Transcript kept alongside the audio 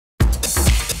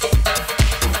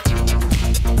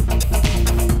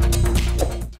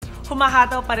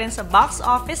Humahataw pa rin sa box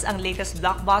office ang latest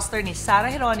blockbuster ni Sarah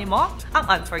Geronimo, ang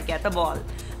Unforgettable.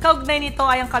 Kaugnay nito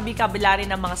ay ang kabi-kabila rin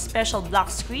ng mga special block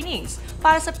screenings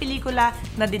para sa pelikula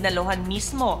na dinaluhan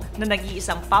mismo na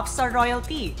nag-iisang popstar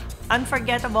royalty.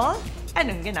 Unforgettable,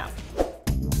 Anong Ganap?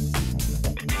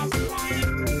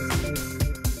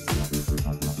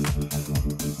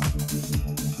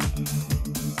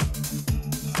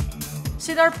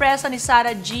 Sinorpresa ni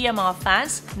Sarah G ang mga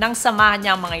fans nang samahan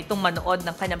niya ang mga itong manood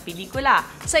ng kanyang pelikula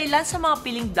sa ilan sa mga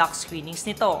piling block screenings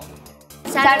nito.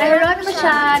 Sarah Geronimo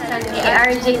siya,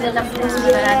 RJ na lang po.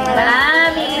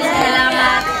 Maraming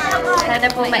salamat. Sana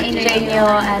po ma-enjoy nyo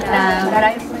at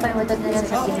maraming po panood na lang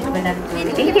sa pelikula.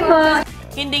 Thank you po!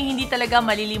 Hindi talaga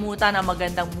malilimutan ang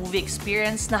magandang movie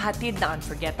experience na hatid na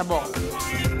Unforgettable.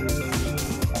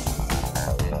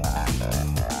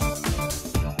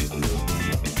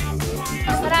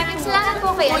 Maraming salamat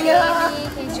po kay Amy,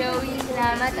 kay Joey,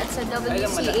 salamat at sa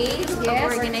WCA,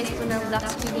 pag-organize po ng block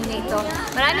screening na ito.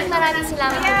 Maraming salamat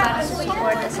po para sa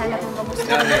support at sana po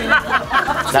magustuhan nyo.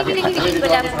 Kasi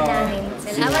pinag-pelikula po namin.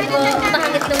 Salamat po,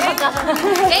 mahangit ng pagkakaroon.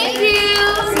 Thank you!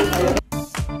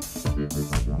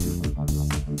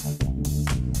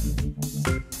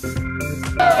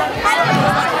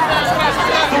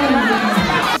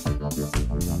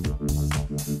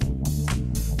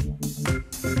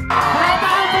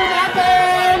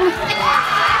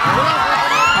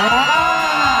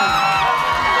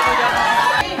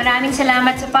 Maraming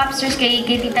salamat sa Popsters, kay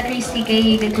Tita Christy,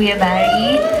 kay Kuya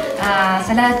Barry,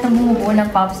 sa lahat ng bumubuo ng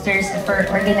Popsters for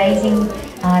organizing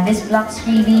this block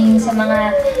screening. Sa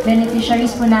mga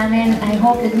beneficiaries po namin, I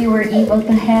hope that we were able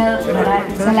to help.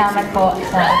 Maraming salamat po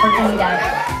sa oportunidad.